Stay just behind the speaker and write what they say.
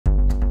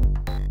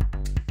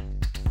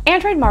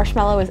Android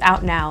Marshmallow is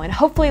out now and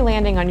hopefully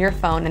landing on your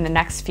phone in the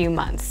next few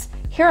months.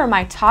 Here are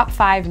my top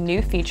 5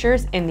 new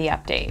features in the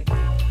update.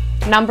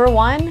 Number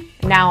 1,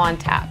 Now on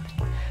Tap.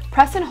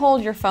 Press and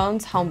hold your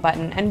phone's home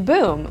button and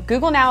boom,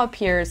 Google Now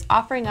appears,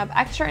 offering up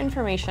extra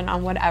information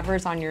on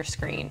whatever's on your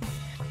screen.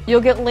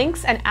 You'll get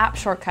links and app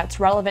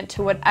shortcuts relevant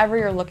to whatever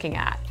you're looking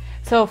at.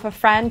 So if a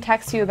friend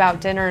texts you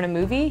about dinner and a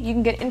movie, you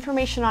can get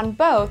information on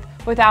both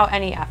without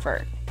any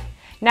effort.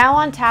 Now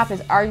on Tap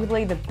is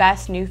arguably the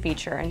best new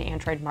feature in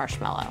Android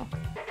Marshmallow.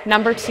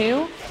 Number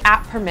 2,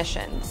 App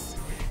Permissions.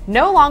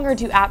 No longer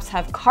do apps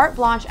have carte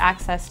blanche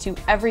access to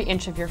every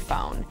inch of your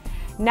phone.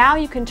 Now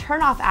you can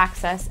turn off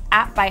access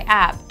app by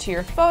app to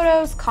your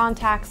photos,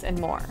 contacts, and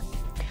more.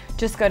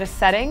 Just go to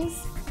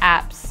Settings,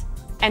 Apps,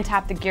 and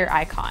tap the gear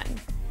icon.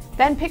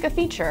 Then pick a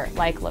feature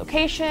like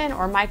location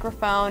or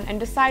microphone and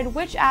decide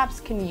which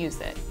apps can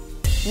use it.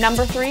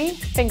 Number 3,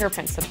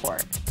 Fingerprint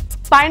Support.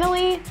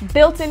 Finally,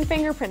 built-in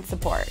fingerprint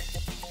support.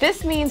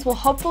 This means we'll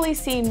hopefully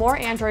see more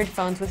Android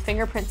phones with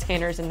fingerprint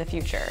scanners in the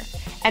future.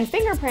 And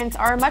fingerprints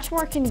are a much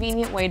more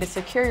convenient way to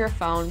secure your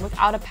phone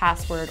without a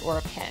password or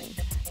a PIN.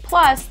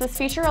 Plus, this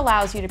feature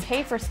allows you to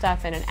pay for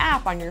stuff in an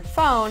app on your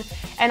phone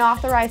and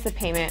authorize the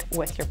payment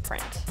with your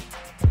print.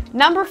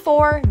 Number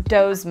 4,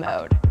 Doze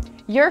Mode.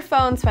 Your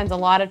phone spends a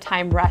lot of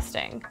time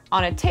resting,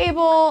 on a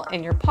table,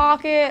 in your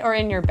pocket, or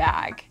in your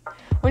bag.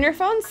 When your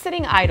phone's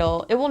sitting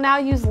idle, it will now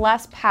use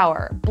less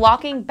power,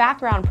 blocking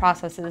background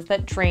processes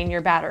that drain your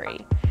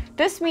battery.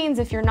 This means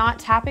if you're not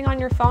tapping on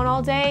your phone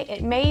all day,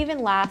 it may even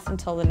last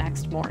until the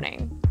next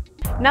morning.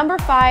 Number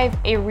 5,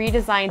 a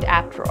redesigned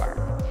app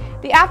drawer.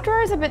 The app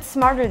drawer is a bit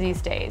smarter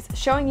these days,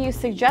 showing you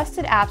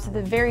suggested apps at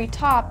the very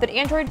top that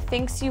Android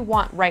thinks you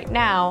want right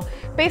now,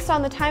 based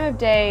on the time of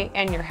day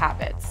and your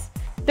habits.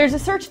 There's a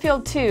search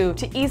field too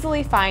to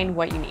easily find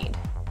what you need.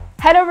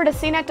 Head over to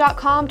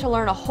cnet.com to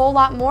learn a whole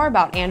lot more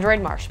about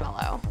Android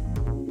Marshmallow.